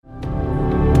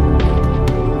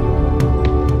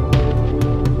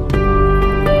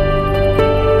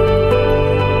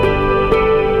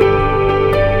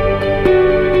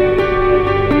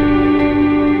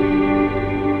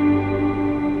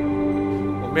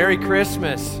Merry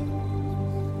Christmas.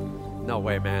 No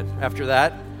way, man. After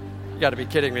that, you got to be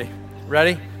kidding me.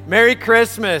 Ready? Merry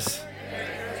Christmas.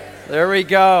 There we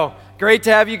go. Great to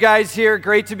have you guys here.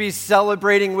 Great to be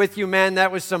celebrating with you, man.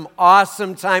 That was some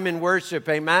awesome time in worship.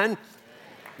 Amen?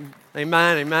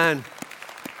 Amen, amen.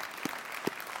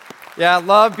 Yeah, I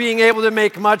love being able to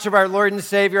make much of our Lord and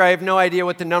Savior. I have no idea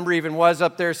what the number even was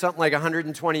up there, something like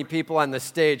 120 people on the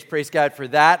stage. Praise God for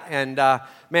that. And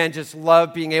man, just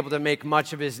love being able to make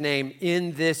much of His name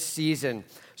in this season.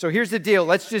 So here's the deal.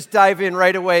 Let's just dive in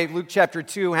right away. Luke chapter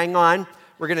 2, hang on.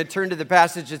 We're going to turn to the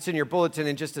passage that's in your bulletin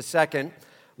in just a second.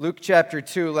 Luke chapter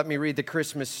 2, let me read the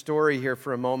Christmas story here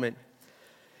for a moment.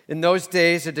 In those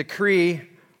days, a decree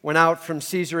went out from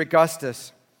Caesar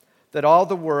Augustus that all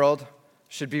the world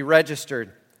should be registered.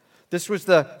 This was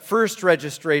the first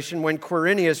registration when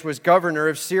Quirinius was governor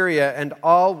of Syria, and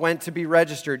all went to be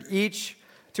registered, each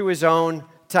to his own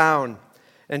town.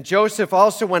 And Joseph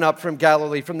also went up from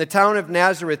Galilee, from the town of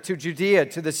Nazareth to Judea,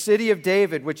 to the city of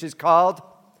David, which is called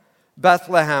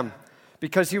Bethlehem,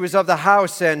 because he was of the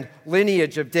house and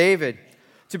lineage of David,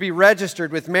 to be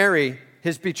registered with Mary,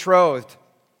 his betrothed,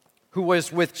 who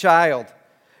was with child.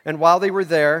 And while they were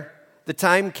there, the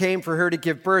time came for her to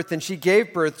give birth, and she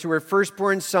gave birth to her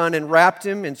firstborn son and wrapped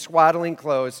him in swaddling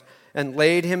clothes and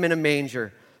laid him in a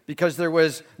manger, because there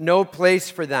was no place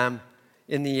for them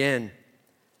in the inn.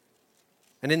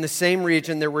 And in the same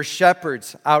region there were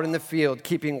shepherds out in the field,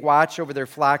 keeping watch over their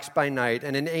flocks by night.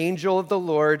 And an angel of the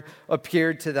Lord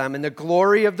appeared to them, and the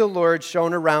glory of the Lord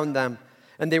shone around them,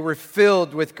 and they were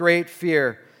filled with great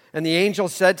fear. And the angel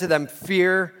said to them,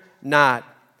 "Fear not.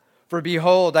 For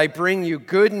behold, I bring you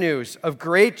good news of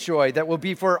great joy that will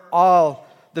be for all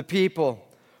the people.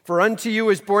 For unto you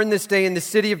is born this day in the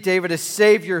city of David a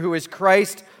Savior, who is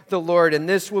Christ the Lord. And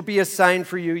this will be a sign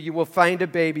for you. You will find a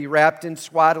baby wrapped in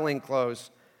swaddling clothes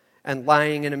and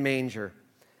lying in a manger."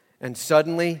 And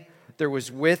suddenly there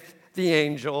was with the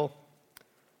angel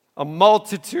a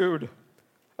multitude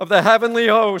of the heavenly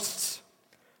hosts,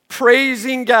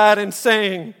 praising God and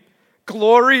saying,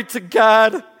 "Glory to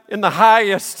God in the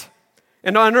highest,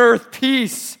 and on earth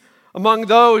peace among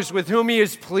those with whom He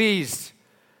is pleased."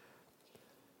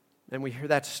 And we hear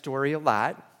that story a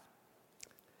lot.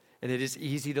 And it is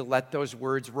easy to let those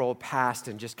words roll past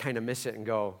and just kind of miss it and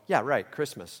go, yeah, right,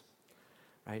 Christmas,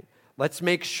 right? Let's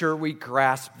make sure we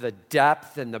grasp the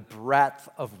depth and the breadth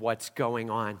of what's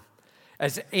going on.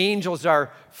 As angels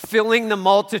are filling the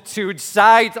multitude,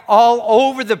 sides all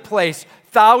over the place,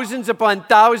 thousands upon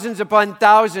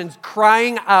thousands,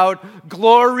 crying out,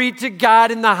 "Glory to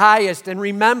God in the highest." And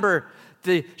remember,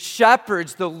 the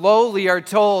shepherds, the lowly, are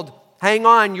told, hang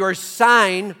on, your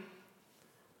sign.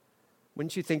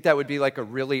 Wouldn't you think that would be like a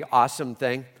really awesome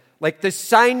thing? Like the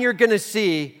sign you're going to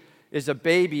see is a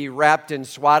baby wrapped in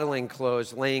swaddling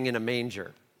clothes laying in a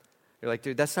manger. You're like,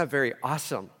 dude, that's not very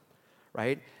awesome,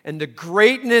 right? And the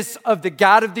greatness of the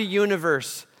God of the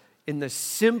universe in the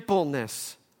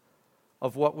simpleness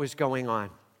of what was going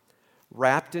on.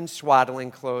 Wrapped in swaddling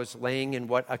clothes, laying in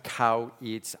what a cow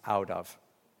eats out of.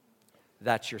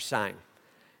 That's your sign.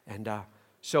 And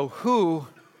so who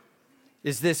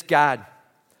is this God?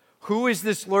 Who is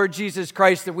this Lord Jesus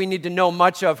Christ that we need to know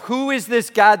much of? Who is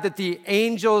this God that the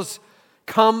angels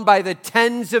come by the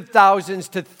tens of thousands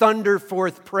to thunder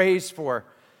forth praise for?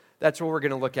 That's what we're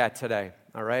going to look at today,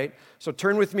 all right? So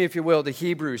turn with me, if you will, to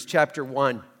Hebrews chapter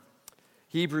 1.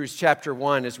 Hebrews chapter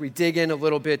 1, as we dig in a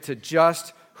little bit to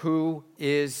just who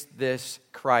is this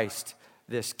Christ,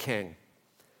 this King.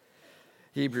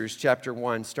 Hebrews chapter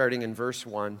 1, starting in verse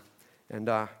 1. And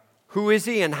who is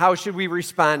He and how should we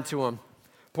respond to Him?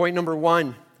 Point number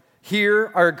 1, hear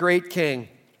our great King.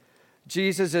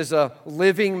 Jesus is a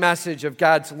living message of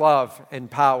God's love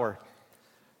and power.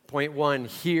 Point 1,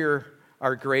 hear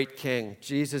our great King.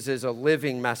 Jesus is a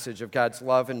living message of God's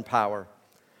love and power.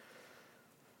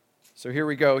 So here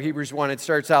we go, Hebrews 1, it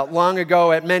starts out, "Long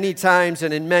ago, at many times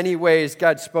and in many ways,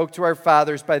 God spoke to our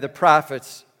fathers by the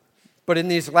prophets. But in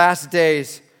these last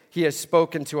days, He has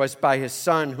spoken to us by His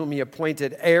Son, whom He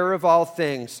appointed heir of all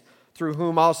things, through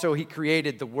whom also He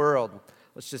created the world."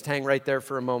 Let's just hang right there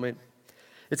for a moment.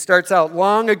 It starts out,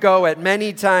 long ago, at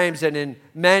many times and in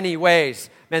many ways.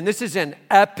 Man, this is an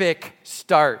epic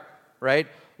start, right?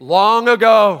 Long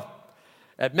ago,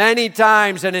 at many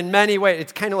times and in many ways.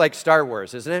 It's kind of like Star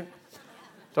Wars, isn't it?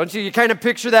 Don't you? You kind of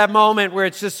picture that moment where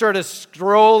it's just sort of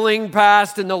scrolling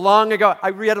past in the long ago. I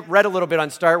read a little bit on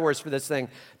Star Wars for this thing.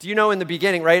 Do you know in the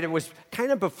beginning, right, it was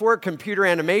kind of before computer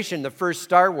animation, the first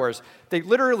Star Wars. They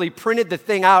literally printed the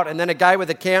thing out, and then a guy with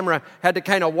a camera had to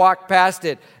kind of walk past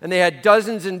it. And they had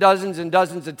dozens and dozens and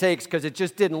dozens of takes because it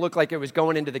just didn't look like it was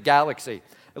going into the galaxy.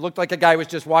 It looked like a guy was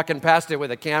just walking past it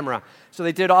with a camera. So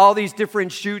they did all these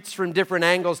different shoots from different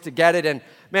angles to get it. And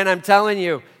man, I'm telling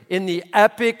you, in the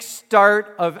epic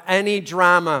start of any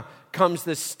drama comes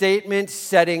the statement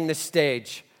setting the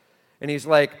stage. And he's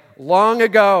like, long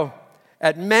ago,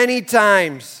 at many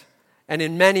times, and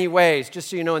in many ways. Just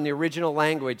so you know, in the original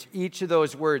language, each of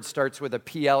those words starts with a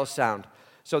PL sound.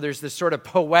 So there's this sort of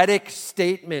poetic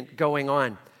statement going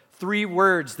on. 3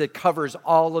 words that covers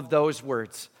all of those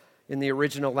words in the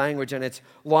original language. And it's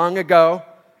long ago,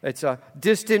 it's a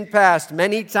distant past,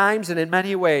 many times and in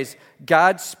many ways,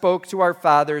 God spoke to our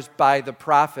fathers by the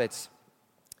prophets.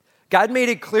 God made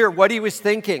it clear what he was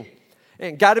thinking.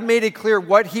 And God had made it clear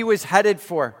what he was headed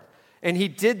for. And he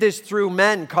did this through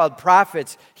men called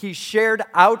prophets. He shared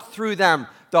out through them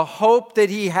the hope that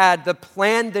he had, the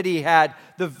plan that he had,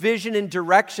 the vision and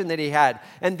direction that he had.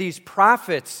 And these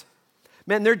prophets,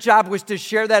 man, their job was to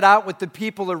share that out with the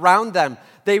people around them.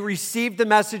 They received the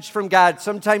message from God,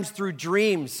 sometimes through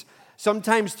dreams,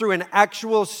 sometimes through an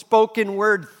actual spoken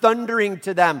word thundering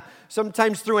to them,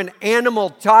 sometimes through an animal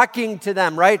talking to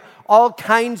them, right? All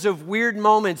kinds of weird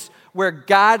moments where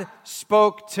God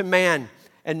spoke to man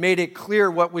and made it clear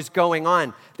what was going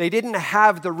on. They didn't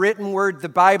have the written word, the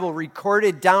Bible,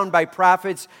 recorded down by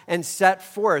prophets and set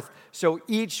forth. So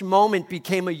each moment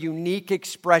became a unique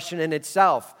expression in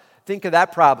itself. Think of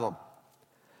that problem.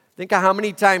 Think of how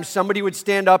many times somebody would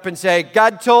stand up and say,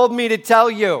 God told me to tell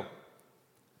you.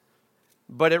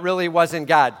 But it really wasn't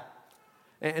God.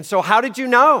 And so how did you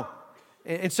know?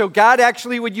 And so God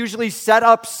actually would usually set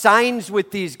up signs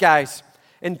with these guys.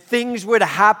 And things would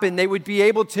happen. They would be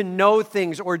able to know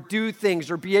things or do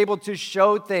things or be able to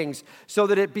show things so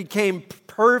that it became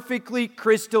perfectly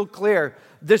crystal clear.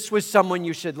 This was someone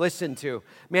you should listen to.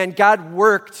 Man, God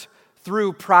worked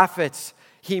through prophets.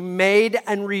 He made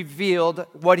and revealed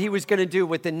what he was going to do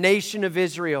with the nation of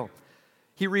Israel.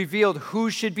 He revealed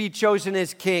who should be chosen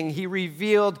as king. He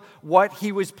revealed what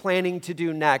he was planning to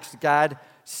do next. God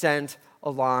sent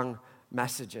along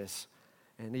messages.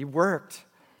 And he worked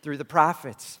through the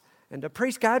prophets. And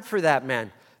praise God for that,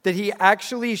 man. That he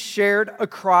actually shared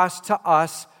across to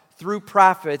us through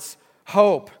prophets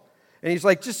hope. And he's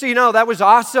like, just so you know, that was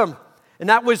awesome. And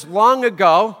that was long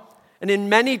ago. And in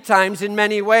many times, in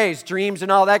many ways, dreams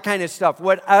and all that kind of stuff,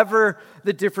 whatever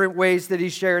the different ways that he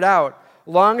shared out.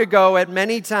 Long ago, at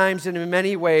many times and in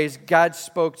many ways, God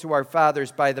spoke to our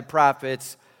fathers by the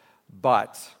prophets,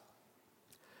 but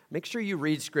make sure you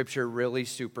read Scripture really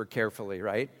super carefully,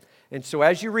 right? And so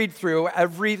as you read through,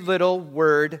 every little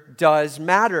word does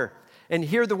matter. And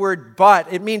here the word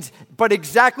but, it means but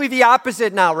exactly the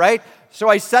opposite now, right? So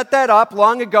I set that up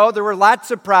long ago. There were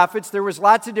lots of prophets. There was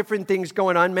lots of different things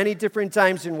going on, many different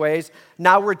times and ways.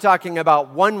 Now we're talking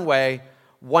about one way,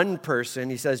 one person.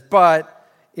 He says, but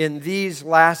in these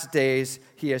last days,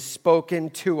 he has spoken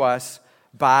to us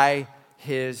by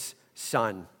his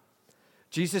Son,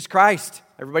 Jesus Christ.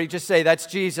 Everybody just say, that's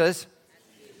Jesus.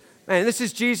 And this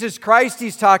is Jesus Christ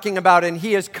he's talking about, and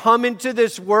he has come into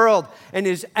this world, and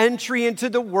his entry into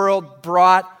the world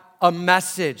brought a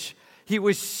message. He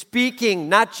was speaking,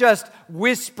 not just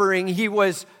whispering, he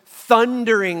was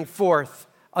thundering forth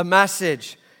a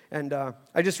message. And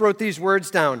I just wrote these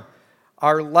words down.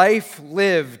 Our life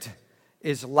lived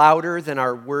is louder than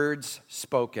our words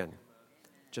spoken.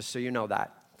 Just so you know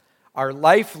that. Our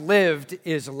life lived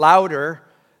is louder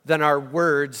than our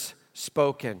words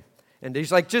spoken. And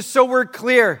he's like, just so we're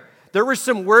clear, there were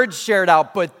some words shared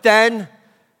out, but then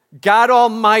God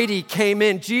Almighty came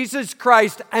in. Jesus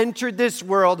Christ entered this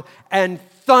world and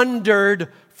thundered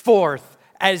forth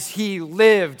as he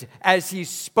lived, as he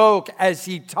spoke, as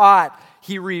he taught.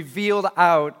 He revealed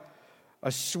out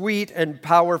a sweet and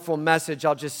powerful message.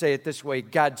 I'll just say it this way.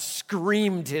 God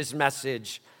screamed his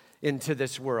message into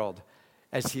this world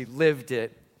as he lived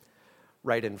it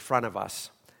right in front of us.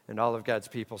 And all of God's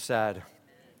people said,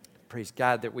 praise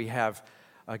God that we have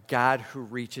a God who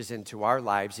reaches into our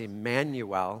lives,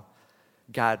 Emmanuel,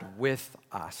 God with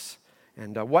us.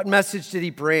 And what message did he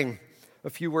bring? A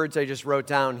few words I just wrote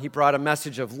down. He brought a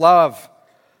message of love.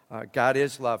 God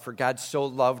is love, for God so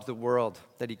loved the world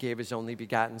that he gave his only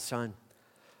begotten Son.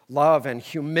 Love and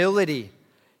humility.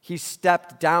 He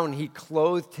stepped down. He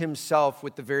clothed himself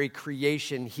with the very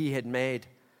creation he had made.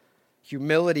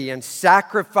 Humility and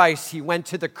sacrifice. He went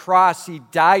to the cross. He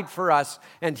died for us,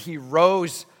 and he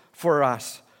rose for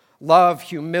us. Love,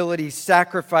 humility,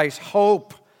 sacrifice,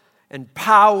 hope, and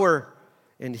power,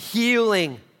 and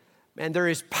healing. And there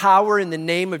is power in the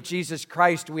name of Jesus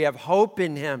Christ. We have hope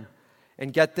in him.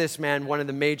 And get this, man, one of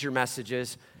the major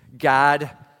messages,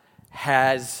 God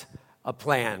has a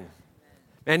plan.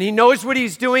 And he knows what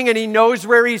he's doing and he knows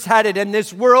where he's headed. And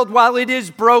this world, while it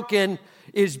is broken,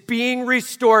 is being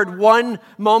restored one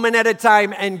moment at a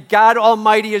time. And God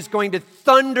Almighty is going to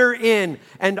thunder in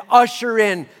and usher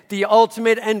in the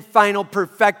ultimate and final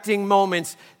perfecting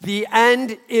moments. The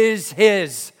end is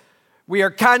his. We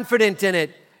are confident in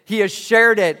it. He has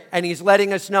shared it and he's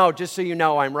letting us know, just so you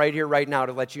know, I'm right here right now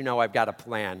to let you know I've got a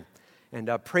plan. And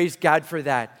praise God for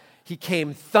that. He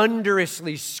came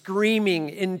thunderously screaming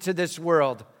into this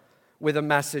world with a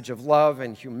message of love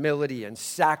and humility and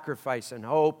sacrifice and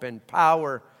hope and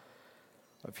power,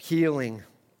 of healing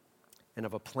and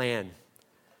of a plan.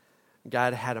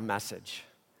 God had a message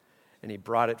and he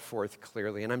brought it forth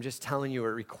clearly. And I'm just telling you, it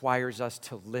requires us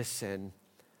to listen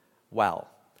well.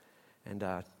 And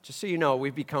just so you know,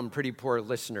 we've become pretty poor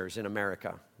listeners in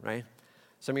America, right?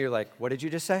 Some of you are like, what did you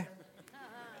just say?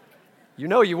 You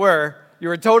know you were. You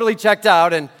were totally checked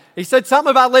out. And he said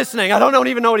something about listening. I don't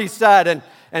even know what he said.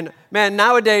 And man,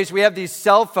 nowadays we have these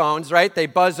cell phones, right? They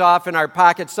buzz off in our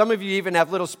pockets. Some of you even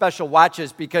have little special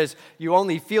watches because you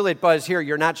only feel it buzz here.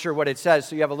 You're not sure what it says.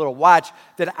 So you have a little watch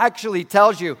that actually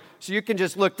tells you. So you can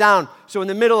just look down. So in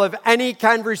the middle of any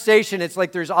conversation, it's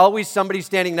like there's always somebody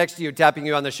standing next to you tapping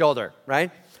you on the shoulder,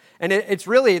 right? And it's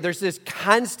really, there's this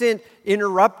constant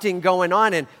interrupting going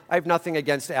on. And I have nothing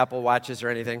against Apple Watches or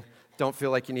anything. Don't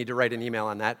feel like you need to write an email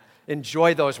on that.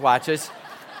 Enjoy those watches,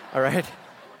 all right?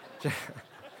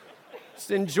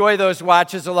 Just enjoy those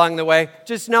watches along the way.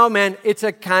 Just know, man, it's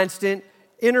a constant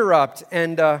interrupt.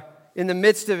 And in the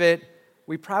midst of it,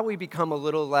 we probably become a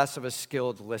little less of a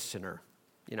skilled listener.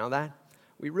 You know that?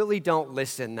 We really don't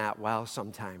listen that well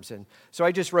sometimes. And so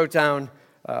I just wrote down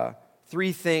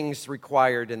 3 things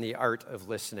required in the art of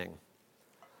listening.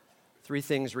 3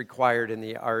 things required in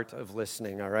the art of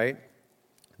listening, all right?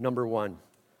 Number 1,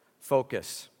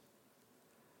 focus.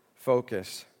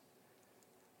 Focus.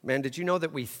 Man, did you know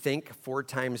that we think 4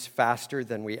 times faster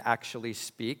than we actually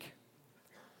speak?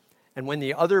 And when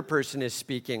the other person is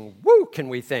speaking, woo, can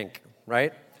we think,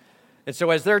 right? And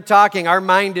so as they're talking, our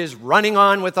mind is running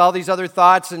on with all these other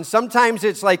thoughts, and sometimes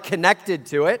it's like connected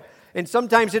to it, and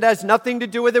sometimes it has nothing to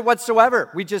do with it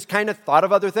whatsoever. We just kind of thought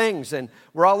of other things, and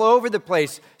we're all over the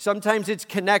place. Sometimes it's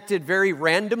connected very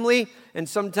randomly, and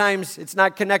sometimes it's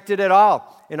not connected at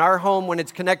all. In our home, when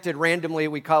it's connected randomly,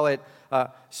 we call it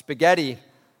spaghetti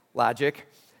logic.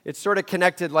 It's sort of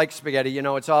connected like spaghetti. You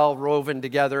know, it's all woven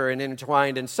together and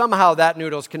intertwined, and somehow that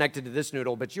noodle's connected to this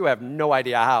noodle, but you have no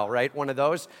idea how, right? One of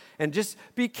those. And just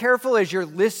be careful as you're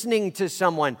listening to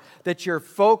someone that you're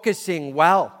focusing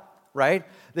well, right?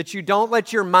 That you don't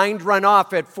let your mind run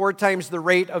off at 4 times the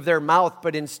rate of their mouth,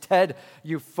 but instead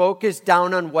you focus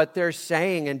down on what they're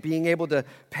saying and being able to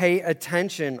pay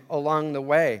attention along the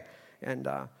way. And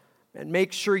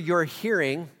make sure you're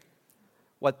hearing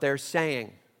what they're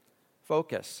saying.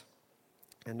 Focus.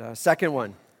 And second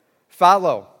one,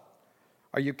 follow.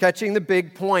 Are you catching the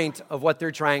big point of what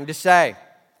they're trying to say?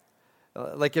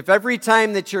 Like if every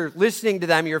time that you're listening to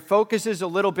them, your focus is a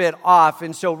little bit off,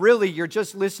 and so really you're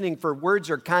just listening for words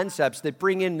or concepts that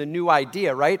bring in the new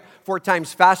idea, right? 4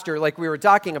 times faster, like we were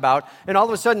talking about, and all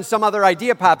of a sudden some other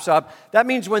idea pops up. That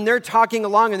means when they're talking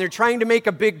along and they're trying to make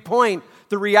a big point,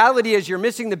 the reality is you're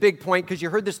missing the big point because you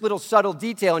heard this little subtle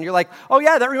detail, and you're like, oh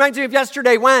yeah, that reminds me of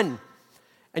yesterday when?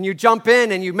 And you jump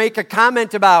in and you make a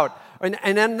comment about,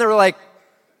 and then they're like,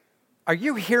 are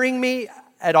you hearing me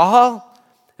at all?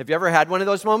 Have you ever had one of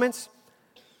those moments?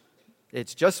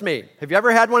 It's just me. Have you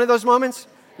ever had one of those moments?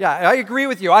 Yeah, I agree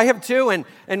with you. I have too.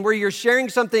 And where you're sharing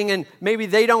something and maybe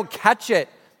they don't catch it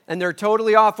and they're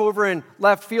totally off over in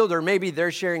left field, or maybe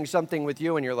they're sharing something with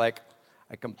you and you're like,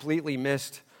 I completely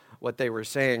missed what they were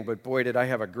saying, but boy, did I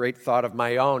have a great thought of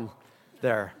my own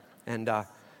there. And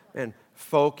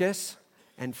focus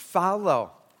and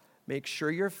follow. Make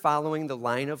sure you're following the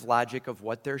line of logic of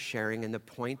what they're sharing and the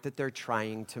point that they're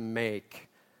trying to make.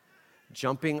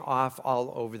 Jumping off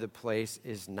all over the place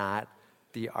is not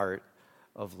the art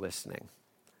of listening,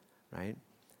 right?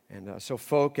 And so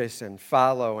focus and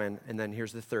follow, and then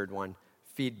here's the third one,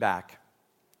 feedback.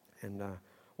 And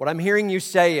what I'm hearing you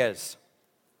say is,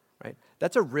 right?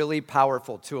 That's a really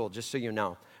powerful tool, just so you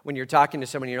know. When you're talking to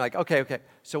someone, you're like, okay,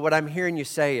 so what I'm hearing you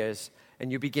say is,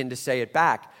 and you begin to say it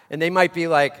back. And they might be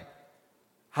like,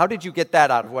 how did you get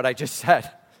that out of what I just said,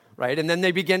 right? And then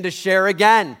they begin to share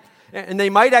again. And they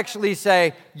might actually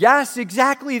say, yes,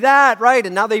 exactly that, right?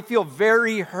 And now they feel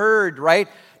very heard, right?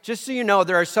 Just so you know,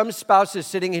 there are some spouses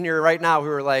sitting in here right now who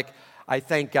are like, I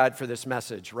thank God for this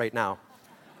message right now.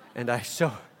 And I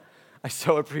so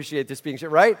appreciate this being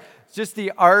shared, right? It's just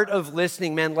the art of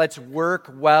listening, man. Let's work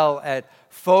well at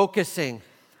focusing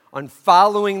on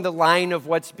following the line of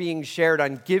what's being shared,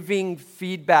 on giving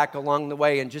feedback along the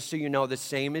way. And just so you know, the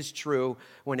same is true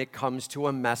when it comes to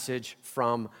a message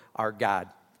from our God.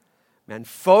 Man,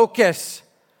 focus.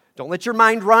 Don't let your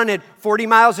mind run at 40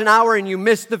 miles an hour and you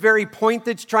miss the very point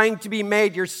that's trying to be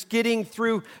made. You're skidding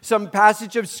through some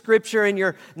passage of Scripture and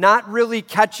you're not really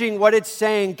catching what it's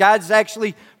saying. God's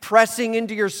actually pressing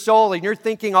into your soul and you're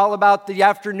thinking all about the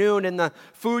afternoon and the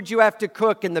food you have to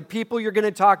cook and the people you're going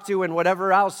to talk to and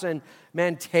whatever else. And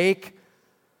man, take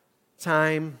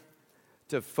time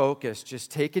to focus. Just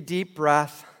take a deep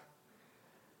breath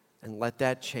and let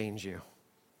that change you,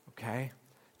 okay?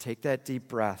 Take that deep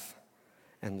breath.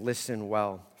 And listen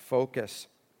well, focus,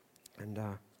 and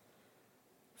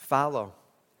follow.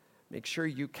 Make sure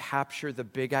you capture the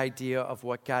big idea of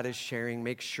what God is sharing.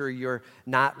 Make sure you're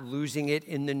not losing it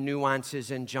in the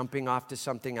nuances and jumping off to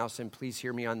something else. And please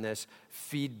hear me on this,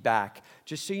 feedback.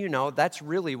 Just so you know, that's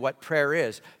really what prayer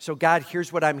is. So God,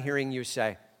 here's what I'm hearing you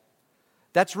say.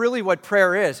 That's really what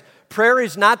prayer is. Prayer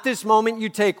is not this moment you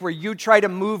take where you try to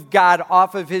move God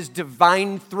off of his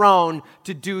divine throne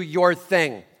to do your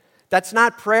thing. That's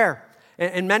not prayer.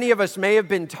 And many of us may have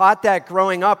been taught that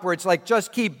growing up where it's like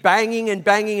just keep banging and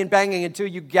banging and banging until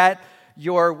you get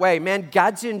your way. Man,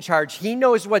 God's in charge. He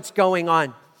knows what's going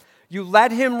on. You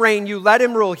let him reign. You let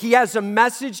him rule. He has a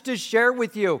message to share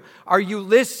with you. Are you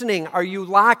listening? Are you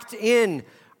locked in?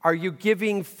 Are you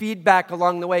giving feedback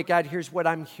along the way? God, here's what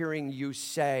I'm hearing you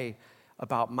say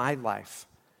about my life.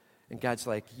 And God's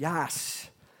like, yes,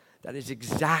 that is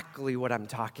exactly what I'm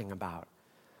talking about.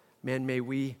 Man, may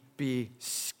we be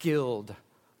skilled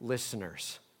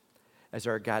listeners as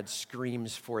our God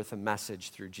screams forth a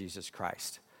message through Jesus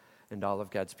Christ. And all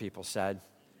of God's people said,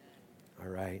 all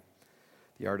right.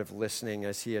 The art of listening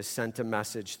as he has sent a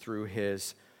message through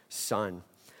his Son.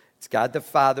 It's God the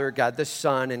Father, God the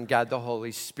Son, and God the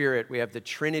Holy Spirit. We have the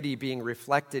Trinity being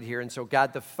reflected here. And so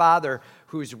God the Father,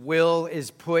 whose will is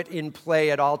put in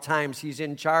play at all times, he's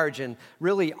in charge and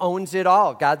really owns it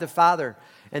all, God the Father.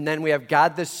 And then we have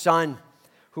God the Son,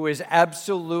 who is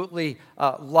absolutely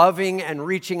loving and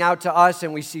reaching out to us,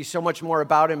 and we see so much more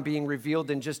about him being revealed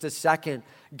in just a second.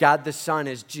 God the Son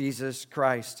is Jesus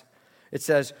Christ. It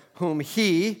says, whom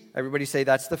he, everybody say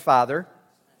that's the Father,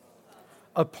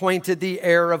 appointed the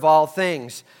heir of all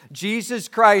things. Jesus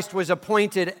Christ was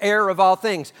appointed heir of all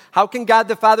things. How can God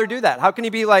the Father do that? How can he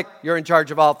be like, you're in charge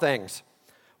of all things?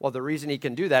 Well, the reason he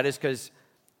can do that is because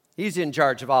he's in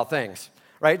charge of all things.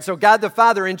 Right? So God the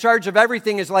Father, in charge of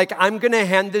everything, is like, I'm going to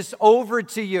hand this over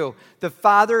to you. The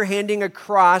Father handing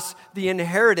across the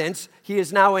inheritance. He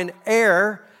is now an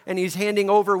heir, and he's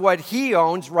handing over what he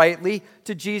owns rightly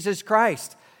to Jesus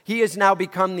Christ. He has now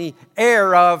become the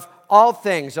heir of all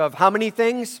things. Of how many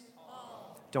things?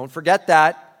 All. Don't forget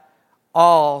that.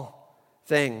 All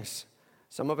things.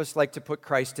 Some of us like to put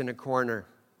Christ in a corner.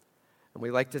 And we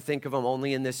like to think of him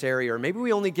only in this area. Or maybe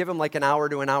we only give him like an hour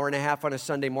to an hour and a half on a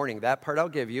Sunday morning. That part I'll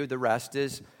give you. The rest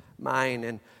is mine.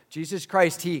 And Jesus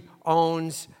Christ, he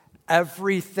owns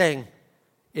everything.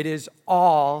 It is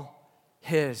all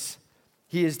his.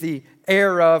 He is the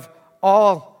heir of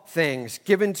all things,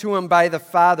 given to him by the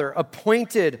Father,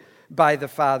 appointed by the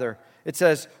Father. It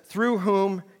says, through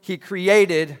whom he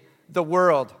created the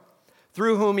world.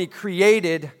 Through whom he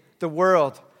created the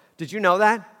world. Did you know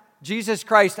that? Jesus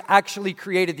Christ actually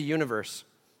created the universe.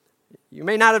 You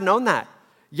may not have known that.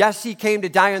 Yes, he came to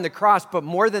die on the cross, but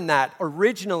more than that,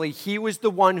 originally, he was the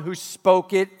one who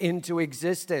spoke it into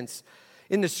existence.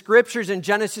 In the scriptures in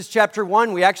Genesis chapter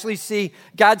 1, we actually see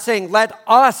God saying, let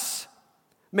us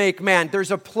make man.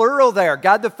 There's a plural there.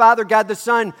 God the Father, God the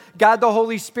Son, God the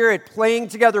Holy Spirit playing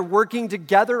together, working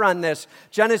together on this.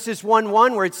 Genesis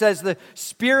 1:1 where it says the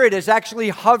Spirit is actually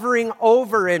hovering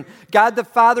over and God the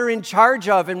Father in charge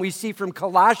of. And we see from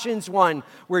Colossians 1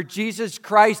 where Jesus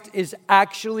Christ is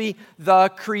actually the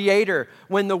creator.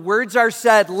 When the words are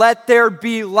said, let there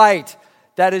be light,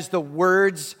 that is the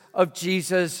words of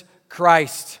Jesus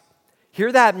Christ.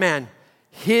 Hear that, man.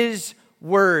 His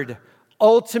word.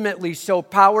 Ultimately so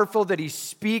powerful that he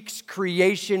speaks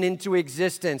creation into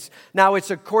existence. Now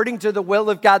it's according to the will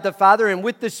of God the Father and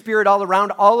with the Spirit all around,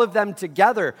 all of them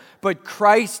together. But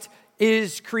Christ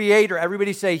is creator.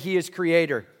 Everybody say he is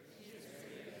creator.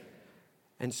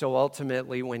 And so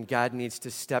ultimately when God needs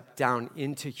to step down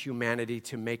into humanity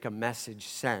to make a message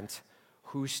sent,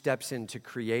 who steps into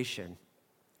creation?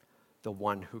 The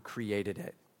one who created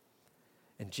it.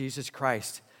 And Jesus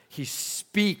Christ, he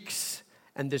speaks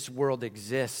and this world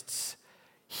exists.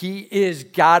 He is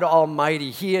God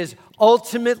Almighty. He is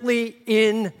ultimately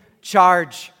in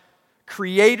charge,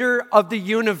 creator of the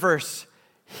universe.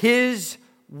 His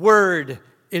word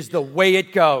is the way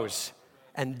it goes.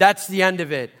 And that's the end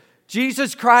of it.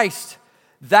 Jesus Christ,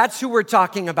 that's who we're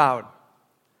talking about.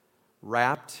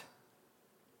 Wrapped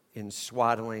in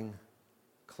swaddling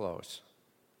clothes,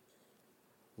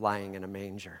 lying in a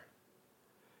manger.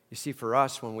 You see, for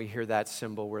us, when we hear that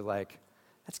symbol, we're like,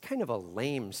 that's kind of a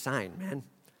lame sign, man.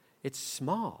 It's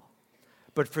small.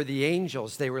 But for the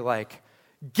angels, they were like,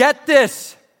 get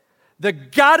this, the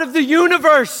God of the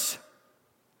universe,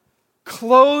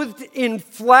 clothed in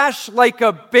flesh like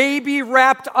a baby,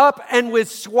 wrapped up and with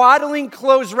swaddling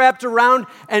clothes wrapped around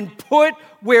and put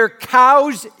where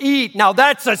cows eat. Now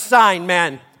that's a sign,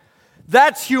 man.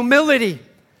 That's humility.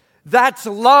 That's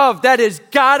love. That is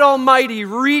God Almighty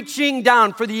reaching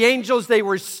down. For the angels, they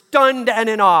were stunned and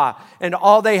in awe. And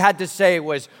all they had to say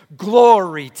was,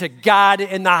 glory to God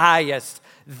in the highest.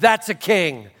 That's a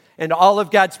king. And all of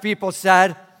God's people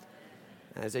said,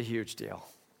 that's a huge deal.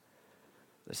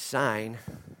 The sign,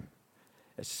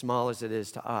 as small as it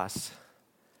is to us,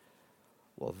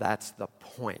 well, that's the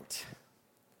point.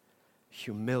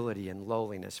 Humility and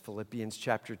lowliness. Philippians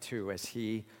chapter 2, as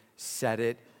he set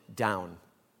it down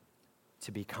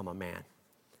to become a man.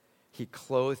 He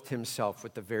clothed himself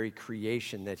with the very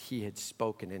creation that he had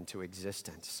spoken into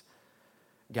existence.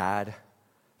 God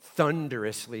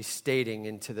thunderously stating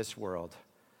into this world,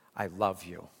 I love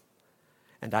you,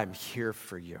 and I'm here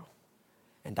for you,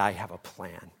 and I have a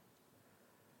plan.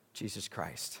 Jesus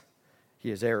Christ.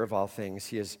 He is heir of all things.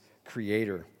 He is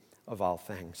creator of all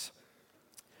things.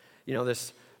 You know,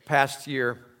 this past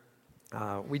year,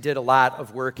 we did a lot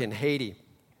of work in Haiti.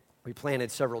 We planted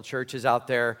several churches out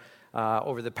there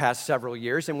over the past several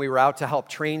years, and we were out to help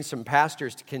train some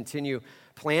pastors to continue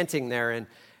planting there.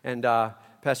 And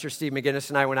Pastor Steve McGinnis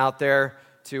and I went out there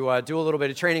to do a little bit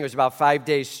of training. It was about 5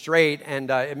 days straight, and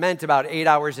it meant about 8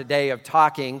 hours a day of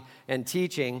talking and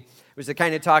teaching. It was the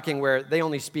kind of talking where they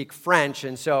only speak French,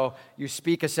 and so you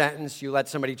speak a sentence, you let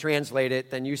somebody translate it,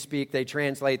 then you speak, they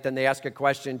translate, then they ask a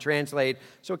question, translate.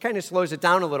 So it kind of slows it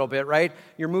down a little bit, right?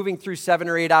 You're moving through 7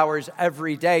 or 8 hours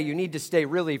every day. You need to stay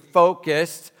really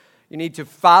focused. You need to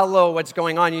follow what's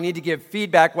going on. You need to give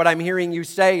feedback. What I'm hearing you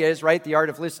say is, right, the art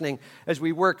of listening, as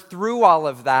we work through all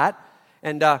of that.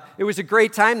 And it was a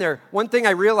great time there. One thing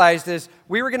I realized is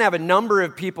we were going to have a number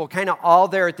of people kind of all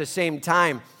there at the same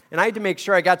time. And I had to make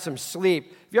sure I got some sleep.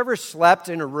 Have you ever slept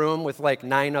in a room with like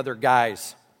 9 other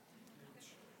guys?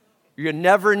 You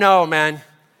never know, man.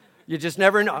 You just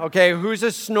never know. Okay, who's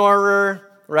a snorer,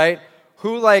 right?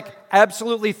 Who like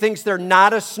absolutely thinks they're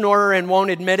not a snorer and won't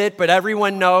admit it, but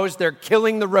everyone knows they're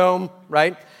killing the room,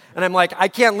 right? And I'm like, I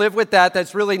can't live with that.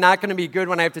 That's really not going to be good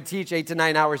when I have to teach 8 to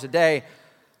 9 hours a day.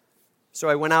 So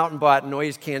I went out and bought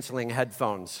noise-canceling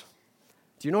headphones.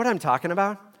 Do you know what I'm talking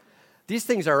about? These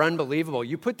things are unbelievable.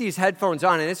 You put these headphones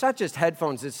on, and it's not just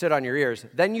headphones that sit on your ears.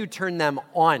 Then you turn them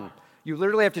on. You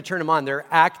literally have to turn them on. They're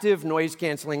active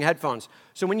noise-canceling headphones.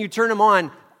 So when you turn them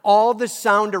on, all the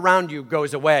sound around you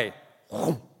goes away.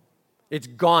 It's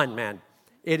gone, man.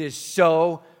 It is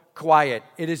so quiet.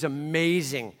 It is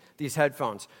amazing, these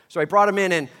headphones. So I brought them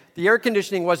in, and the air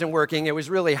conditioning wasn't working. It was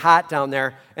really hot down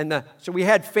there. So we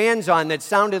had fans on that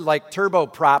sounded like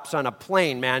turboprops on a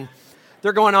plane, man.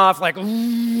 They're going off like,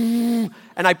 and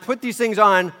I put these things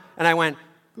on, and I went,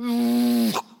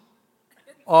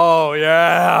 oh,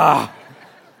 yeah.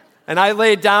 And I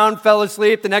laid down, fell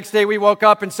asleep. The next day we woke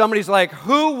up, and somebody's like,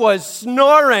 who was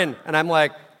snoring? And I'm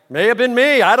like, may have been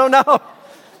me. I don't know.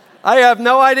 I have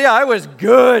no idea. I was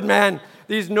good, man.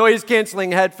 These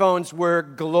noise-canceling headphones were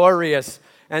glorious.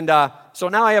 And so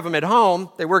now I have them at home.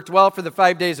 They worked well for the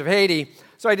 5 days of Haiti.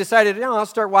 So I decided, I'll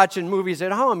start watching movies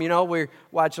at home. We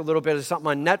watch a little bit of something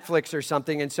on Netflix or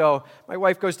something. And so my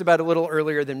wife goes to bed a little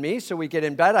earlier than me. So we get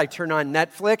in bed. I turn on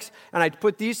Netflix, and I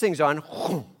put these things on.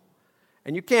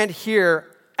 And you can't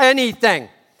hear anything.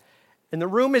 And the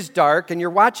room is dark, and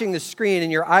you're watching the screen,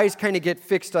 and your eyes kind of get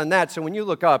fixed on that. So when you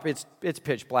look up, it's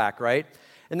pitch black, right?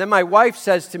 And then my wife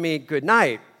says to me, good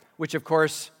night, which, of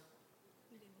course,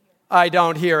 I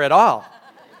don't hear at all,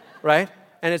 right?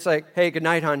 And it's like, hey, good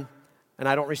night, hon. And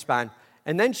I don't respond.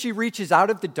 And then she reaches out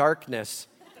of the darkness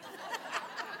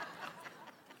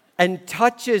and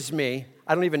touches me.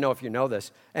 I don't even know if you know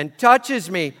this. And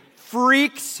touches me,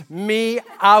 freaks me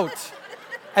out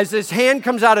as this hand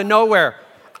comes out of nowhere.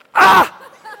 Ah!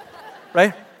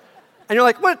 Right? And you're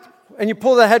like, what? And you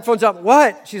pull the headphones up.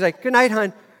 What? She's like, good night,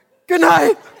 hon. Good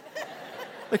night.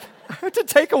 Like, I have to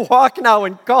take a walk now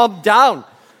and calm down.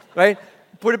 Right?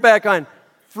 Put it back on.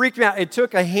 Freaked me out. It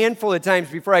took a handful of times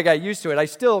before I got used to it. I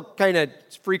still kind of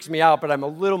freaks me out, but I'm a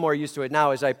little more used to it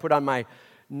now as I put on my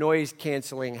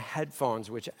noise-canceling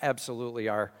headphones, which absolutely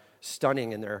are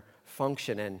stunning in their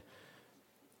function. And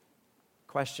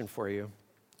question for you,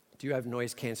 Do you have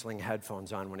noise-canceling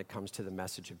headphones on when it comes to the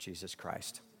message of Jesus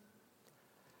Christ?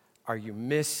 Are you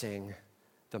missing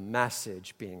the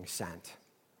message being sent?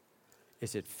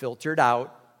 Is it filtered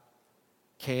out?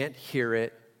 Can't hear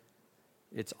it?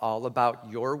 It's all about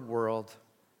your world,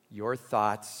 your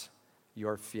thoughts,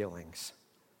 your feelings.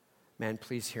 Man,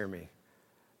 please hear me.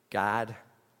 God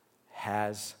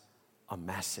has a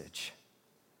message.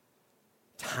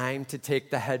 Time to take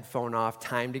the headphone off,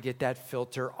 time to get that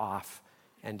filter off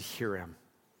and hear him.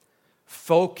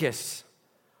 Focus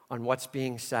on what's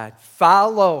being said.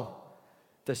 Follow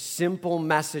the simple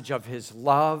message of his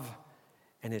love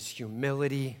and his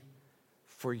humility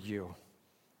for you.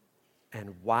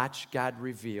 And watch God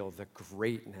reveal the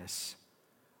greatness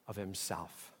of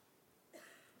himself.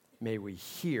 May we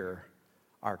hear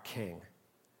our King.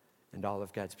 And all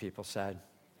of God's people said,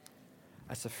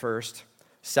 that's the first.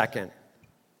 Second,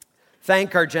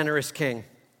 thank our generous King.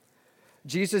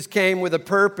 Jesus came with a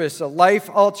purpose, a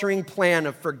life-altering plan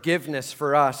of forgiveness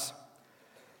for us.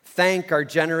 Thank our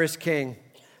generous King.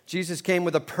 Jesus came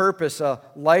with a purpose, a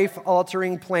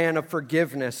life-altering plan of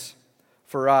forgiveness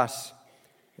for us.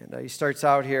 And he starts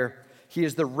out here. He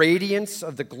is the radiance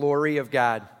of the glory of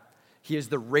God. He is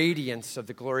the radiance of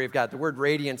the glory of God. The word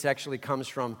radiance actually comes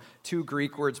from two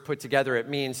Greek words put together. It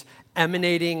means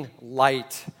emanating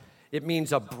light. It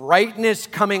means a brightness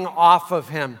coming off of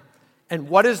him. And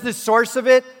what is the source of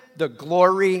it? The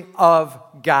glory of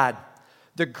God.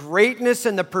 The greatness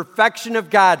and the perfection of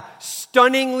God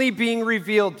stunningly being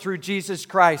revealed through Jesus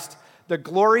Christ. The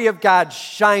glory of God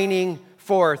shining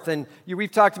forth. And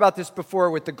we've talked about this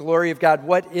before with the glory of God.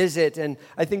 What is it? And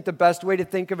I think the best way to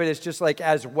think of it is just like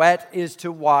as wet is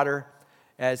to water,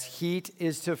 as heat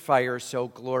is to fire, so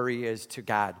glory is to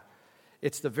God.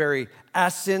 It's the very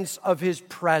essence of his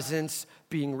presence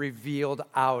being revealed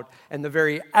out, and the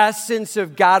very essence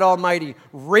of God Almighty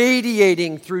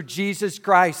radiating through Jesus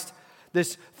Christ.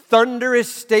 This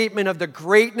thunderous statement of the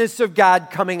greatness of God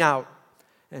coming out.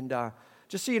 And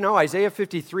just so you know, Isaiah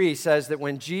 53 says that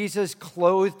when Jesus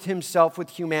clothed himself with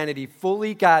humanity,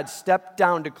 fully God stepped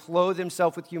down to clothe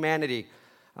himself with humanity.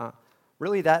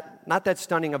 Really, not that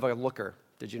stunning of a looker.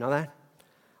 Did you know that?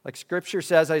 Like Scripture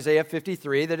says, Isaiah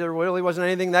 53, that there really wasn't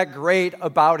anything that great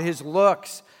about his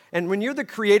looks. And when you're the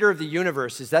creator of the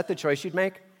universe, is that the choice you'd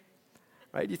make?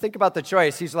 Right? You think about the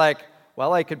choice. He's like,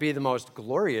 well, I could be the most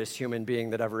glorious human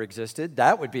being that ever existed.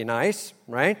 That would be nice,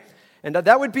 right? And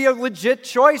that would be a legit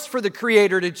choice for the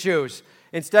creator to choose.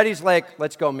 Instead, he's like,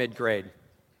 let's go mid-grade.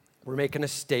 We're making a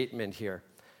statement here.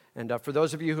 And for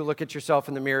those of you who look at yourself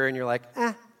in the mirror and you're like,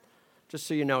 just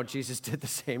so you know, Jesus did the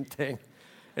same thing.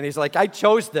 And he's like, I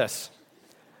chose this.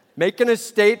 Making a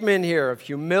statement here of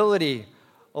humility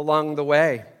along the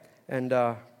way.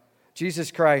 And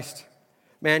Jesus Christ,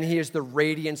 man, he is the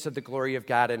radiance of the glory of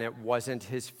God, and it wasn't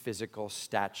his physical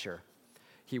stature.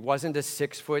 He wasn't a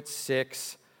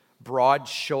 6'6",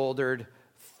 broad-shouldered,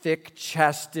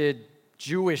 thick-chested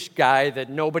Jewish guy that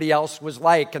nobody else was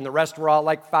like, and the rest were all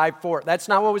like 5'4". That's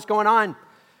not what was going on.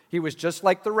 He was just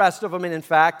like the rest of them, and in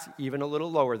fact, even a little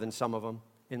lower than some of them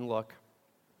in look.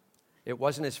 It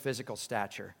wasn't his physical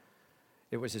stature.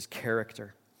 It was his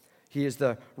character. He is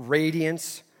the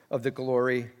radiance of the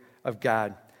glory of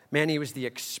God. Man, he was the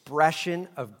expression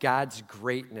of God's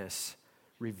greatness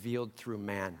revealed through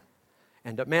man.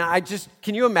 And man,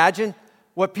 can you imagine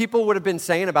what people would have been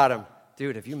saying about him?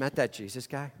 Dude, have you met that Jesus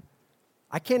guy?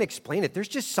 I can't explain it. There's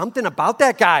just something about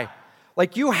that guy.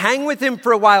 Like you hang with him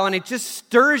for a while and it just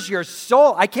stirs your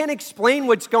soul. I can't explain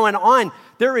what's going on.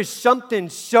 There is something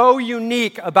so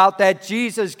unique about that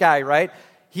Jesus guy, right?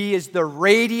 He is the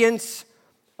radiance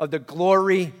of the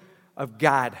glory of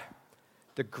God.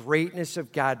 The greatness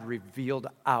of God revealed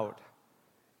out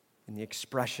in the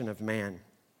expression of man.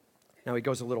 Now he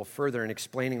goes a little further in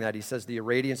explaining that. He says the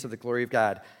radiance of the glory of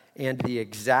God and the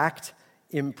exact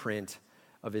imprint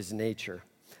of his nature.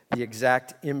 The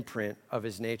exact imprint of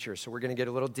his nature. So we're going to get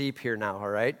a little deep here now, all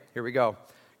right? Here we go.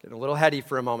 Getting a little heady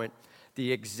for a moment.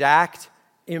 The exact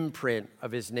imprint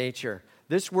of his nature.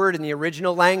 This word in the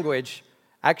original language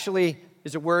actually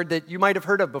is a word that you might have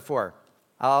heard of before.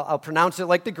 I'll pronounce it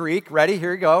like the Greek. Ready?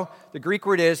 Here we go. The Greek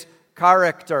word is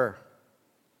character.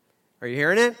 Are you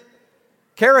hearing it?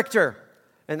 Character.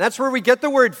 And that's where we get the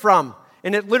word from.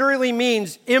 And it literally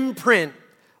means imprint.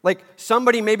 Like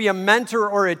somebody, maybe a mentor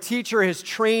or a teacher has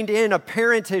trained in, a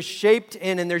parent has shaped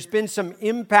in, and there's been some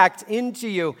impact into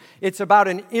you. It's about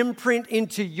an imprint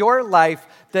into your life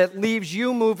that leaves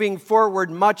you moving forward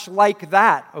much like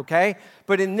that, okay?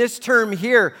 But in this term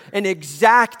here, an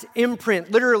exact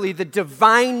imprint, literally the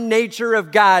divine nature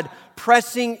of God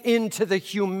pressing into the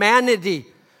humanity.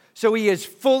 So he is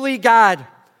fully God,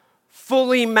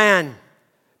 fully man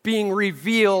being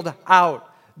revealed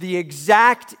out. The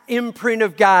exact imprint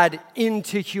of God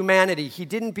into humanity. He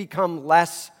didn't become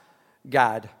less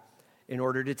God in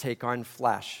order to take on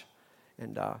flesh.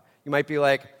 And you might be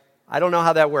like, I don't know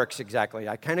how that works exactly.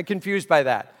 I'm kind of confused by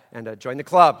that. And join the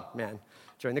club, man.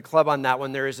 Join the club on that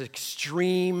one. There is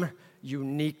extreme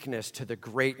uniqueness to the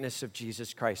greatness of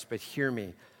Jesus Christ. But hear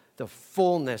me, the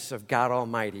fullness of God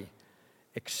Almighty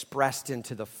expressed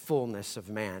into the fullness of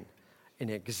man. An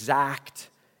exact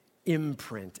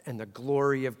imprint and the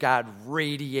glory of God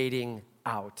radiating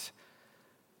out.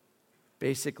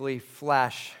 Basically,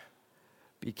 flesh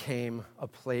became a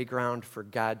playground for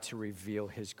God to reveal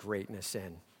his greatness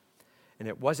in. And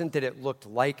it wasn't that it looked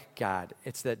like God,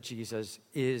 it's that Jesus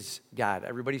is God.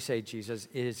 Everybody say Jesus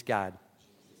is God.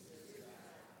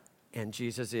 And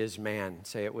Jesus is man.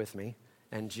 Say it with me.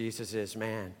 And Jesus is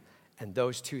man. And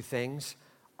those two things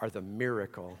are the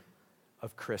miracle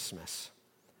of Christmas.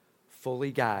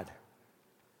 Fully God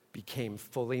became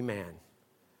fully man,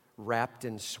 wrapped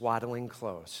in swaddling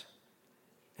clothes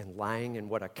and lying in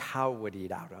what a cow would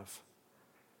eat out of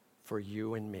for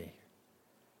you and me.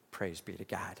 Praise be to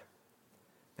God.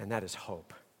 And that is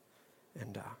hope.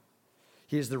 And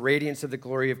he is the radiance of the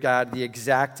glory of God, the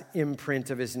exact imprint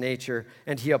of his nature,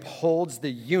 and he upholds the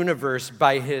universe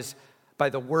by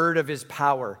the word of his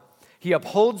power. He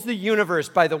upholds the universe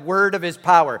by the word of his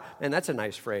power. And that's a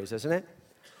nice phrase, isn't it?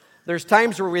 There's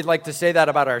times where we'd like to say that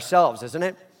about ourselves, isn't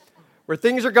it? Where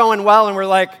things are going well and we're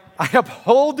like, I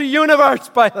uphold the universe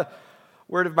by the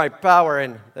word of my power,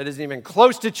 and that isn't even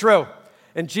close to true.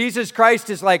 And Jesus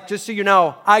Christ is like, just so you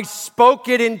know, I spoke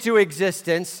it into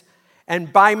existence,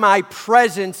 and by my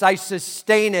presence I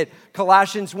sustain it.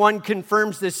 Colossians 1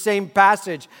 confirms this same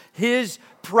passage. His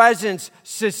presence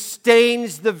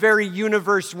sustains the very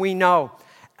universe we know.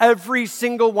 Every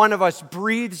single one of us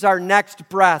breathes our next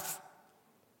breath.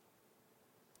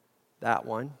 That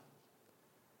one.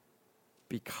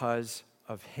 Because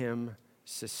of him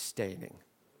sustaining.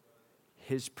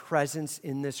 His presence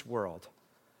in this world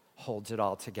holds it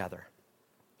all together.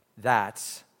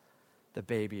 That's the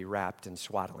baby wrapped in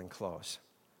swaddling clothes.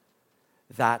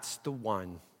 That's the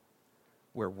one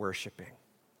we're worshiping.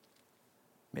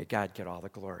 May God get all the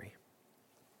glory.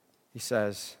 He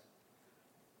says,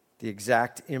 the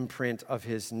exact imprint of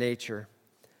his nature,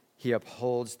 he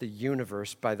upholds the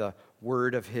universe by the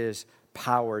word of his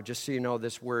power. Just so you know,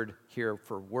 this word here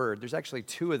for word, there's actually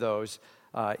two of those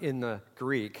in the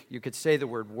Greek. You could say the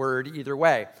word either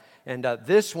way. And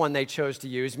this one they chose to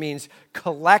use means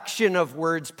collection of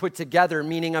words put together,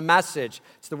 meaning a message.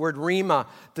 It's the word rhema.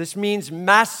 This means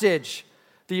message.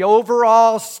 The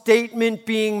overall statement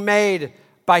being made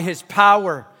by his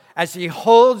power as he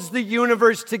holds the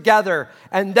universe together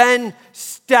and then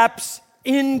steps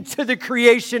into the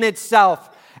creation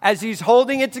itself. As he's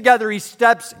holding it together, he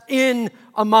steps in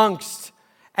amongst.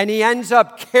 And he ends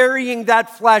up carrying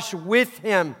that flesh with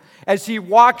him as he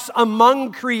walks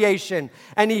among creation,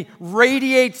 and he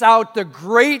radiates out the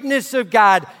greatness of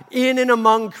God in and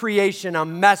among creation. A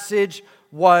message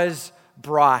was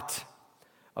brought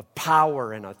of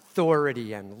power and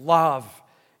authority and love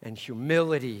and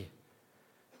humility.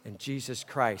 And Jesus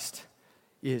Christ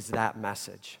is that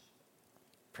message.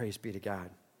 Praise be to God.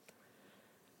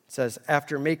 It says,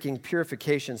 after making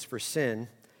purifications for sin,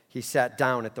 he sat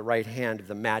down at the right hand of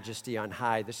the majesty on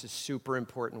high. This is super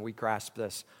important. We grasp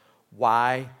this.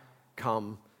 Why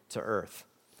come to earth?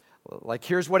 Like,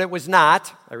 here's what it was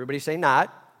not. Everybody say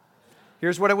not.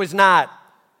 Here's what it was not.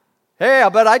 Hey, I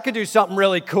bet I could do something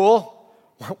really cool.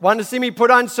 Want to see me put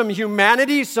on some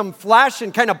humanity, some flesh,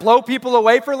 and kind of blow people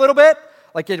away for a little bit?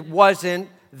 Like, it wasn't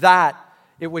that.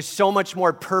 It was so much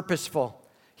more purposeful.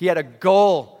 He had a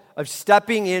goal of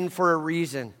stepping in for a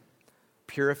reason.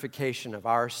 Purification of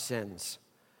our sins.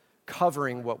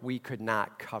 Covering what we could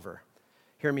not cover.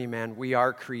 Hear me, man. We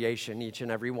are creation, each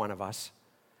and every one of us.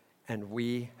 And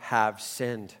we have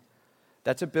sinned.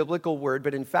 That's a biblical word,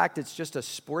 but in fact, it's just a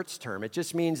sports term. It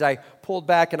just means I pulled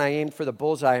back and I aimed for the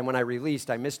bullseye, and when I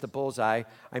released, I missed the bullseye.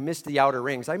 I missed the outer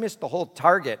rings. I missed the whole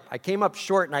target. I came up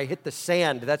short and I hit the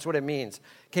sand. That's what it means.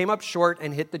 Came up short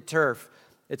and hit the turf.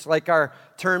 It's like our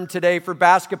term today for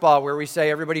basketball where we say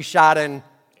everybody shot an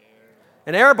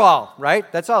air ball,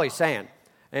 right? That's all he's saying.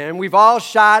 And we've all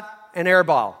shot an air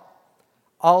ball.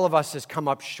 All of us has come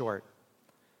up short.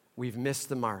 We've missed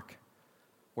the mark.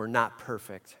 We're not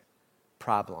perfect.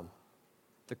 Problem.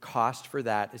 The cost for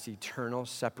that is eternal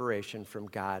separation from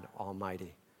God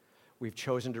Almighty. We've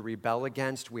chosen to rebel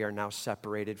against, we are now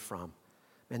separated from.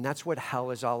 And that's what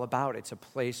hell is all about. It's a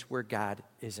place where God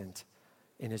isn't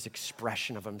in his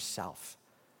expression of himself.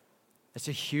 That's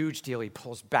a huge deal. He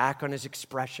pulls back on his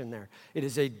expression there. It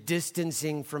is a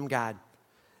distancing from God.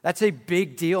 That's a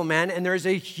big deal, man. And there's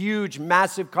a huge,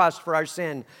 massive cost for our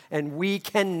sin, and we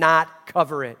cannot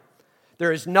cover it.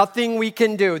 There is nothing we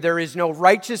can do. There is no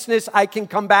righteousness I can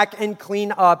come back and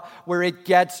clean up where it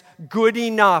gets good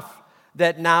enough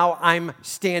that now I'm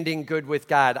standing good with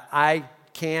God. I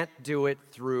can't do it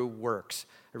through works.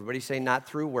 Everybody say not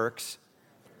through works.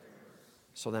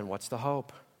 So then what's the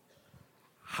hope?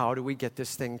 How do we get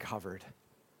this thing covered?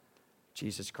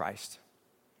 Jesus Christ.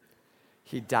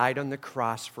 He died on the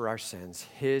cross for our sins.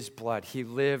 His blood. He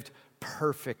lived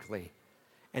perfectly.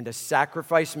 And a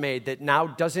sacrifice made that now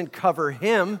doesn't cover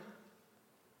him,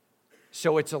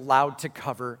 so it's allowed to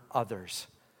cover others.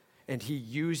 And he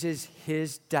uses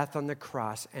his death on the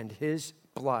cross and his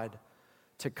blood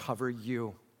to cover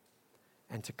you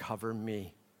and to cover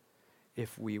me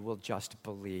if we will just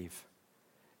believe,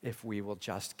 if we will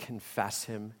just confess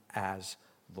him as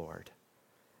Lord.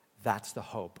 That's the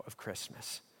hope of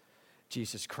Christmas.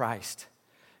 Jesus Christ.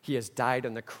 He has died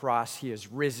on the cross. He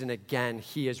has risen again.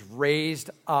 He is raised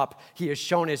up. He has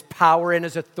shown his power and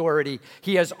his authority.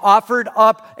 He has offered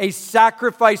up a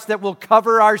sacrifice that will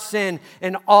cover our sin.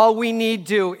 And all we need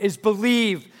do is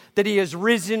believe that he has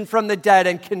risen from the dead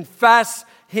and confess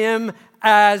him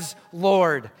as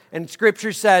Lord. And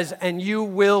Scripture says, and you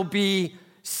will be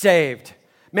saved.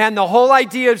 Man, the whole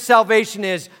idea of salvation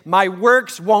is my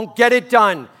works won't get it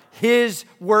done. His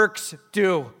works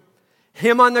do.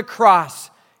 Him on the cross.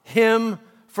 Him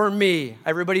for me.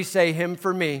 Everybody say him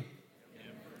for me. Him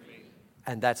for me.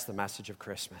 And that's the message of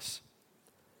Christmas.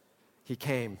 He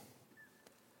came.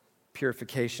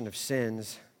 Purification of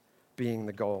sins being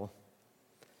the goal.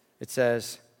 It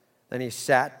says, then he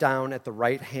sat down at the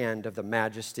right hand of the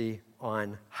Majesty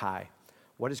on high.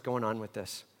 What is going on with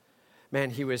this?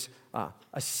 Man, he was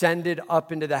ascended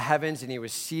up into the heavens and he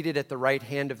was seated at the right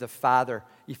hand of the Father.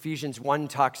 Ephesians 1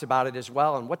 talks about it as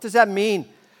well. And what does that mean?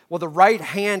 Well, the right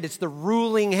hand, it's the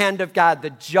ruling hand of God, the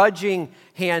judging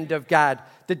hand of God,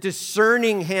 the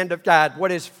discerning hand of God.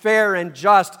 What is fair and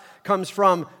just comes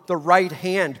from the right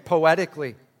hand,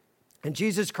 poetically. And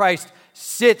Jesus Christ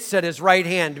sits at his right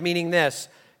hand, meaning this,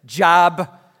 job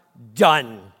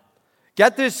done.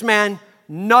 Get this, man,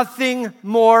 nothing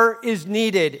more is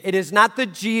needed. It is not the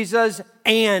Jesus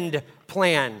and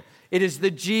plan. It is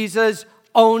the Jesus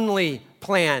only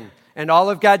plan. And all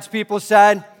of God's people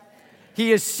said,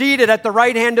 he is seated at the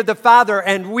right hand of the Father,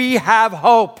 and we have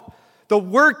hope. The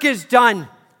work is done.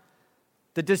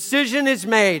 The decision is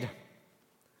made.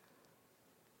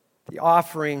 The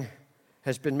offering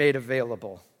has been made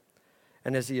available.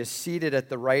 And as he is seated at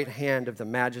the right hand of the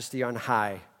Majesty on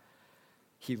high,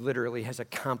 he literally has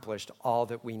accomplished all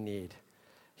that we need.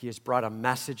 He has brought a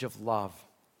message of love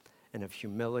and of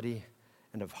humility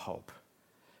and of hope.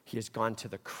 He has gone to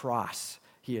the cross.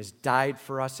 He has died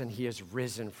for us and he has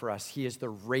risen for us. He is the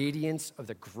radiance of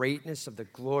the greatness of the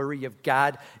glory of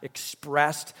God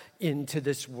expressed into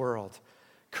this world.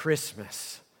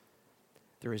 Christmas.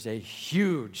 There is a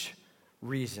huge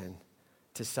reason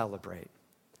to celebrate.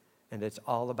 And it's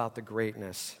all about the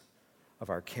greatness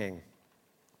of our King.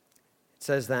 It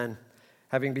says then,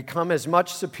 having become as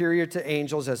much superior to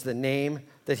angels as the name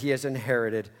that he has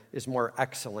inherited is more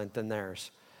excellent than theirs.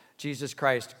 Jesus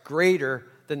Christ, greater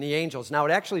than the angels. Now,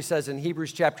 it actually says in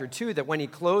Hebrews chapter 2 that when he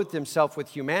clothed himself with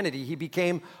humanity, he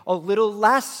became a little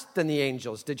less than the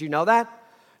angels. Did you know that?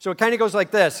 So it kind of goes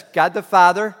like this. God the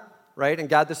Father, right, and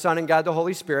God the Son and God the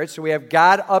Holy Spirit. So we have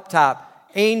God up top,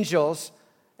 angels,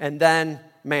 and then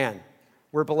man.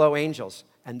 We're below angels.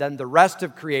 And then the rest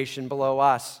of creation below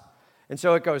us. And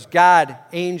so it goes God,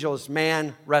 angels,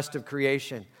 man, rest of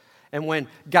creation. And when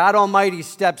God Almighty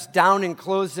steps down and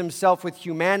clothes himself with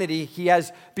humanity, he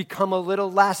has become a little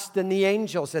less than the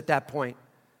angels at that point.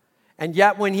 And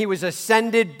yet when he was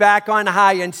ascended back on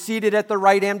high and seated at the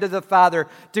right hand of the Father,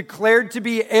 declared to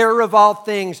be heir of all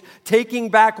things, taking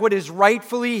back what is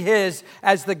rightfully his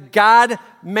as the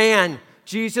God-man,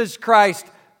 Jesus Christ,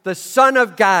 the Son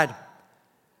of God,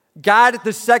 God,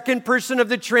 the second person of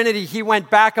the Trinity, he went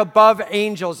back above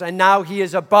angels, and now he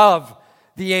is above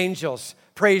the angels.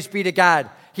 Praise be to God.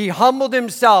 He humbled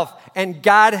himself, and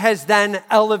God has then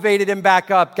elevated him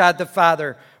back up, God the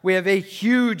Father. We have a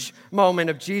huge moment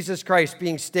of Jesus Christ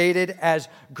being stated as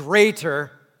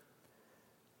greater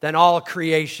than all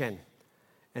creation.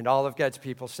 And all of God's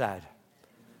people said,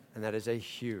 and that is a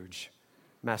huge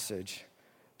message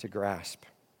to grasp.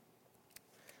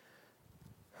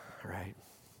 All right.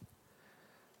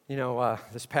 You know,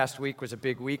 this past week was a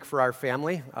big week for our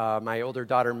family. My older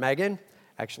daughter, Megan,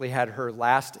 actually had her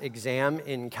last exam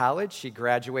in college. She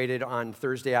graduated on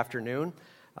Thursday afternoon.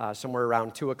 somewhere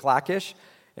around 2 o'clock-ish,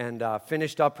 and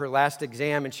finished up her last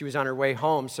exam, and she was on her way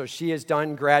home. So she is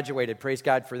done, graduated. Praise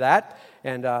God for that.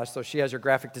 And so she has her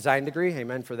graphic design degree.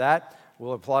 Amen for that.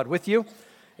 We'll applaud with you.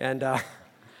 And all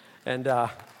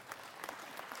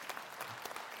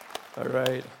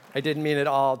right. I didn't mean at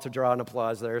all to draw an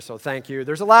applause there, so thank you.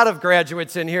 There's a lot of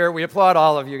graduates in here. We applaud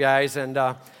all of you guys.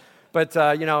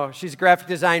 But she's a graphic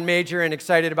design major and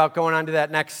excited about going on to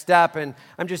that next step. And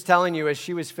I'm just telling you, as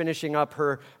she was finishing up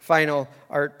her final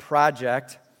art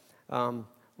project,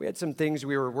 we had some things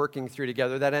we were working through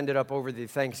together that ended up over the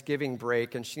Thanksgiving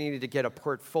break, and she needed to get a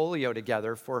portfolio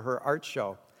together for her art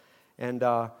show. And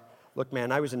look,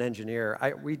 man, I was an engineer.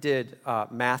 We did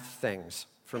math things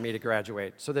for me to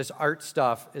graduate. So this art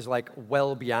stuff is like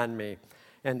well beyond me.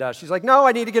 And she's like, no,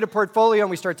 I need to get a portfolio. And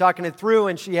we start talking it through.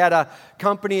 And she had a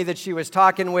company that she was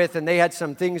talking with, and they had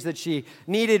some things that she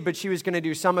needed, but she was going to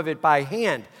do some of it by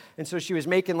hand. And so she was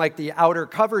making like the outer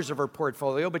covers of her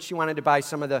portfolio, but she wanted to buy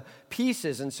some of the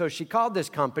pieces. And so she called this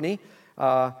company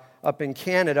up in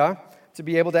Canada to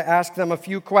be able to ask them a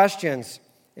few questions.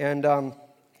 And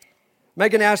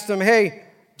Megan asked them, hey,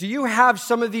 do you have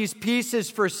some of these pieces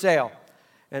for sale?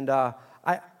 And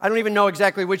I don't even know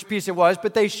exactly which piece it was,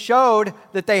 but they showed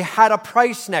that they had a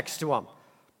price next to them,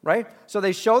 right? So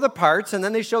they show the parts, and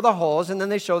then they show the holes, and then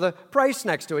they show the price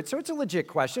next to it. So it's a legit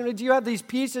question. Do you have these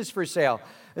pieces for sale?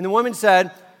 And the woman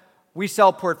said, we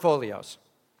sell portfolios.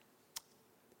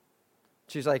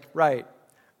 She's like, right.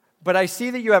 But I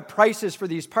see that you have prices for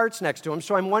these parts next to them,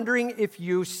 so I'm wondering if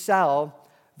you sell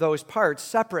those parts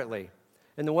separately.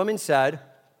 And the woman said,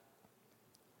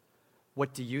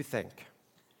 what do you think?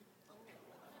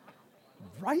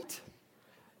 Right?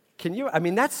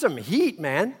 That's some heat,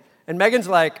 man. And Megan's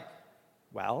like,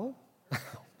 well,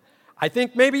 I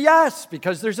think maybe yes,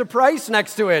 because there's a price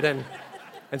next to it. And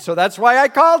so that's why I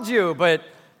called you. But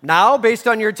now, based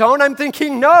on your tone, I'm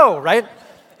thinking no, right?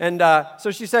 And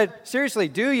so she said, seriously,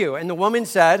 do you? And the woman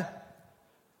said,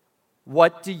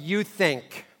 what do you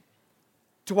think?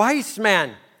 Twice,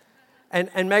 man.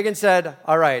 And Megan said,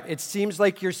 all right, it seems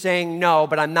like you're saying no,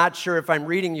 but I'm not sure if I'm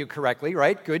reading you correctly,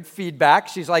 right? Good feedback.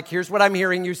 She's like, here's what I'm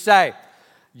hearing you say.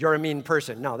 You're a mean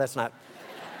person. No, that's not.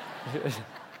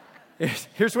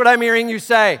 Here's what I'm hearing you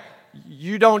say.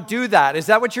 You don't do that. Is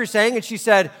that what you're saying? And she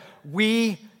said,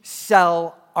 we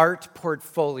sell art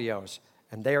portfolios,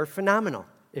 and they are phenomenal.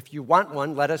 If you want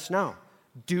one, let us know.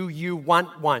 Do you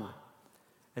want one?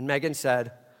 And Megan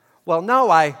said, well,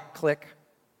 no, I click.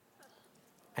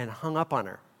 And hung up on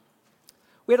her.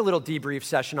 We had a little debrief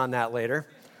session on that later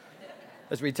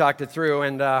as we talked it through.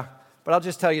 But I'll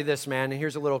just tell you this, man. And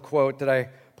here's a little quote that I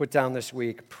put down this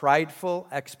week. Prideful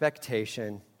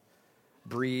expectation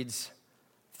breeds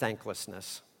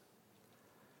thanklessness.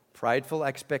 Prideful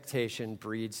expectation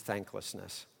breeds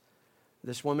thanklessness.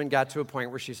 This woman got to a point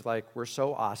where she's like, we're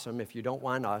so awesome. If you don't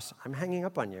want us, I'm hanging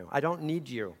up on you. I don't need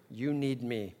you. You need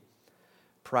me.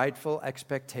 Prideful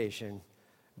expectation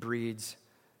breeds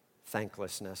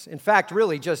thanklessness. In fact,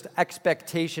 really just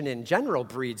expectation in general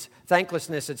breeds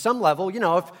thanklessness at some level.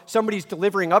 If somebody's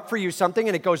delivering up for you something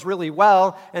and it goes really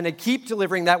well and they keep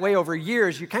delivering that way over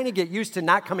years, you kind of get used to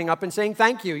not coming up and saying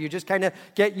thank you. You just kind of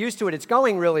get used to it. It's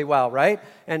going really well, right?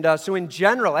 And so in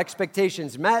general,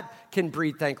 expectations met can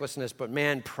breed thanklessness, but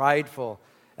man, prideful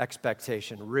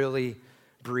expectation really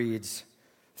breeds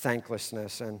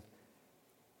thanklessness. And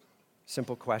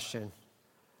simple question.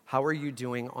 How are you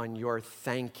doing on your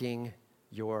thanking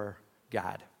your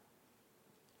God?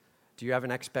 Do you have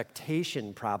an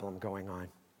expectation problem going on?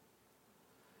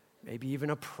 Maybe even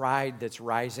a pride that's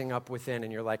rising up within,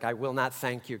 and you're like, I will not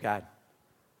thank you, God.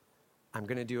 I'm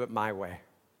going to do it my way.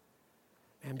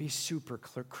 And be super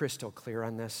crystal clear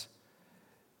on this.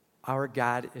 Our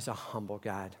God is a humble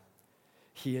God.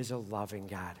 He is a loving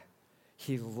God.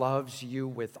 He loves you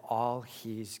with all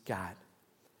He's got.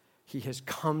 He has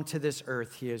come to this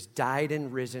earth. He has died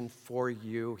and risen for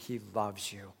you. He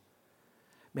loves you.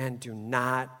 Man, do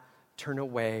not turn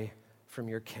away from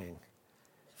your King.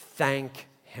 Thank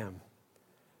Him.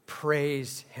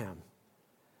 Praise Him.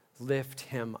 Lift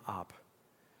Him up.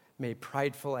 May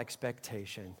prideful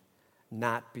expectation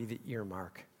not be the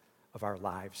earmark of our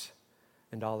lives.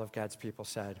 And all of God's people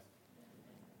said,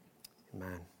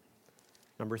 amen.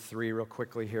 Number 3, real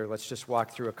quickly here. Let's just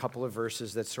walk through a couple of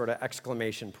verses that sort of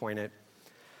exclamation point it.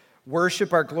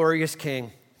 Worship our glorious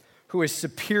King, who is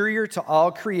superior to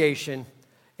all creation,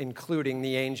 including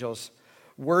the angels.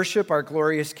 Worship our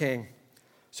glorious King.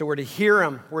 So we're to hear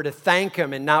Him, we're to thank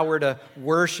Him, and now we're to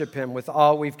worship Him with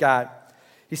all we've got.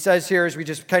 He says here, as we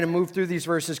just kind of move through these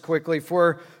verses quickly,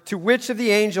 for to which of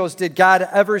the angels did God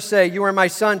ever say, you are my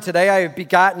son, today I have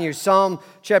begotten you? Psalm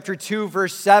chapter 2,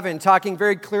 verse 7, talking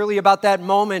very clearly about that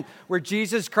moment where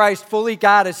Jesus Christ, fully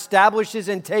God, establishes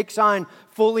and takes on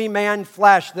fully man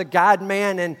flesh, the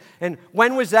God-man. And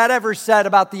when was that ever said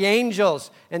about the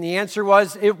angels? And the answer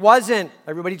was, it wasn't.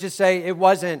 Everybody just say, it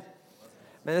wasn't.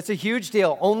 Man, that's a huge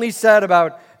deal. Only said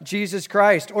about Jesus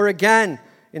Christ. Or again,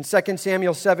 in 2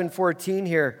 Samuel 7:14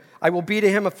 here, I will be to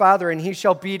him a father, and he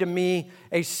shall be to me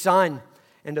a son.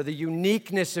 And of the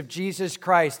uniqueness of Jesus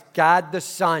Christ, God the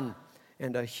Son,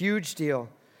 and a huge deal.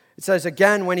 It says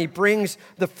again, when he brings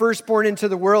the firstborn into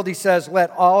the world, he says, let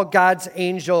all God's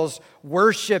angels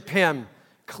worship him.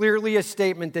 Clearly a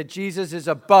statement that Jesus is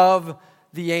above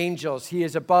the angels. He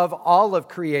is above all of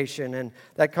creation. And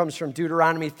that comes from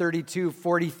Deuteronomy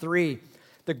 32:43.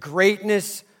 The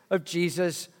greatness of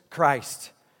Jesus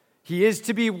Christ. He is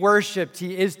to be worshiped.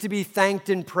 He is to be thanked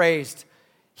and praised.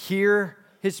 Hear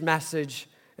his message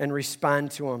and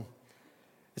respond to him.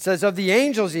 It says, of the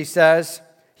angels, he says,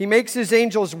 he makes his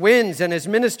angels winds and his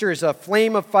ministers a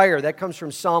flame of fire. That comes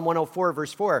from Psalm 104,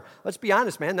 verse 4. Let's be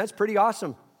honest, man, that's pretty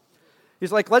awesome.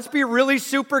 He's like, let's be really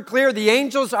super clear. The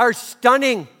angels are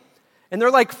stunning, and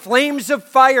they're like flames of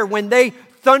fire when they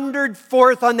thundered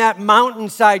forth on that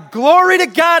mountainside. Glory to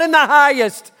God in the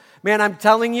highest. Man, I'm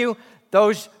telling you,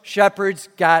 those shepherds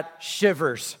got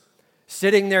shivers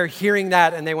sitting there hearing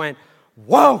that, and they went,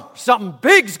 whoa, something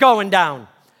big's going down.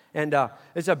 And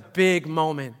it's a big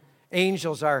moment.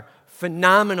 Angels are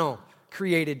phenomenal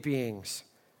created beings.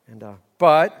 And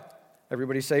but,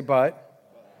 everybody say but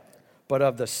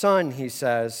of the Son, he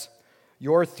says,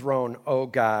 your throne, O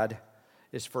God,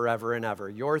 is forever and ever.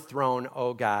 Your throne,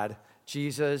 O God.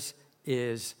 Jesus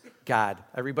is God.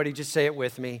 Everybody just say it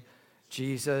with me.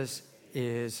 Jesus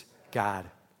is God.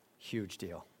 Huge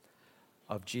deal.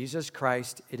 Of Jesus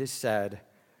Christ, it is said,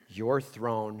 your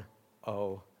throne,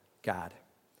 O God.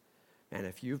 And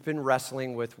if you've been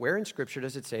wrestling with where in Scripture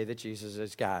does it say that Jesus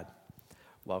is God,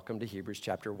 welcome to Hebrews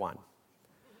chapter 1.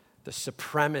 The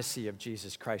supremacy of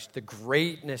Jesus Christ, the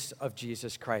greatness of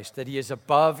Jesus Christ, that he is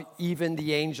above even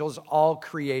the angels, all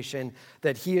creation,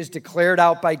 that he is declared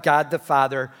out by God the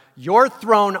Father. Your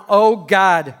throne, O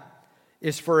God,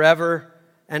 is forever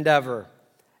and ever.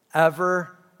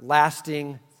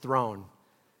 Everlasting throne,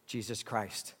 Jesus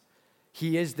Christ.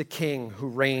 He is the King who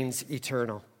reigns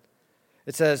eternal.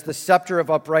 It says, the scepter of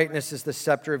uprightness is the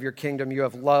scepter of your kingdom. You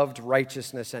have loved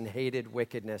righteousness and hated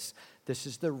wickedness. This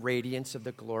is the radiance of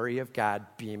the glory of God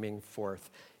beaming forth,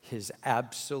 his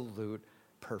absolute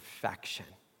perfection.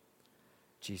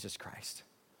 Jesus Christ.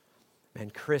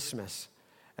 And Christmas,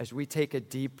 as we take a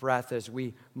deep breath, as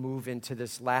we move into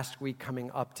this last week coming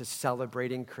up to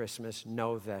celebrating Christmas,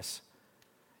 know this.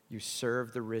 You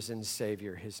serve the risen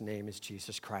Savior. His name is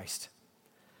Jesus Christ.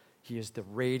 He is the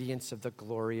radiance of the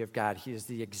glory of God. He is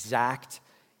the exact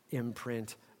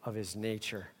imprint of his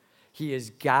nature. He is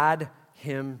God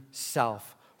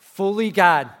himself, fully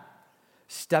God,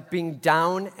 stepping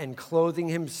down and clothing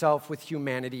himself with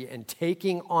humanity and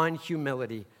taking on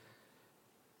humility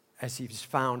as he's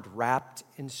found wrapped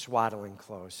in swaddling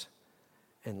clothes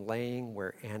and laying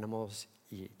where animals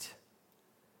eat.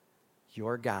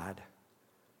 Your God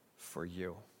for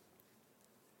you.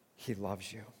 He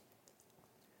loves you.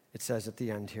 It says at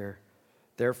the end here,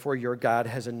 therefore your God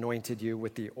has anointed you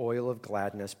with the oil of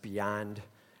gladness beyond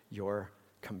your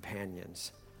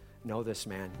companions. Know this,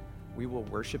 man. We will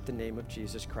worship the name of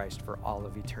Jesus Christ for all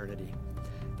of eternity.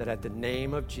 That at the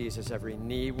name of Jesus, every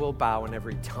knee will bow and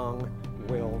every tongue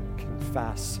will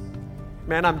confess.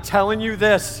 Man, I'm telling you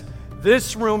this.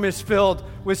 This room is filled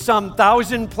with some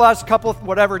 1,000 plus,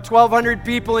 1,200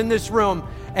 people in this room,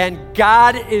 and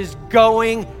God is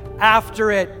going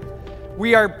after it.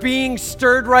 We are being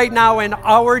stirred right now, and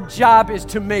our job is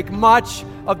to make much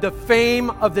of the fame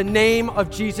of the name of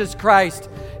Jesus Christ.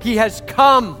 He has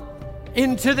come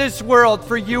into this world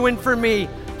for you and for me,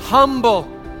 humble,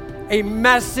 a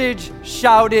message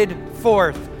shouted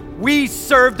forth. We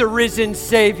serve the risen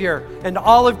Savior. And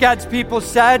all of God's people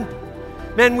said,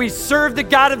 man, we serve the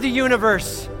God of the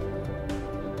universe.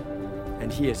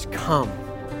 And he has come.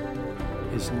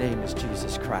 His name is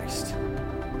Jesus Christ.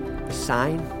 The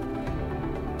sign,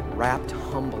 wrapped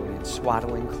humbly in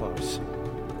swaddling clothes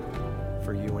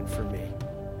for you and for me.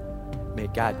 May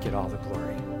God get all the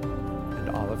glory. And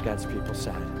all of God's people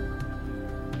said,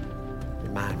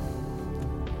 amen.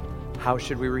 How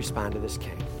should we respond to this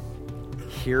King?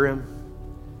 Hear him,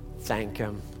 thank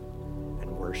him,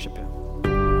 and worship him.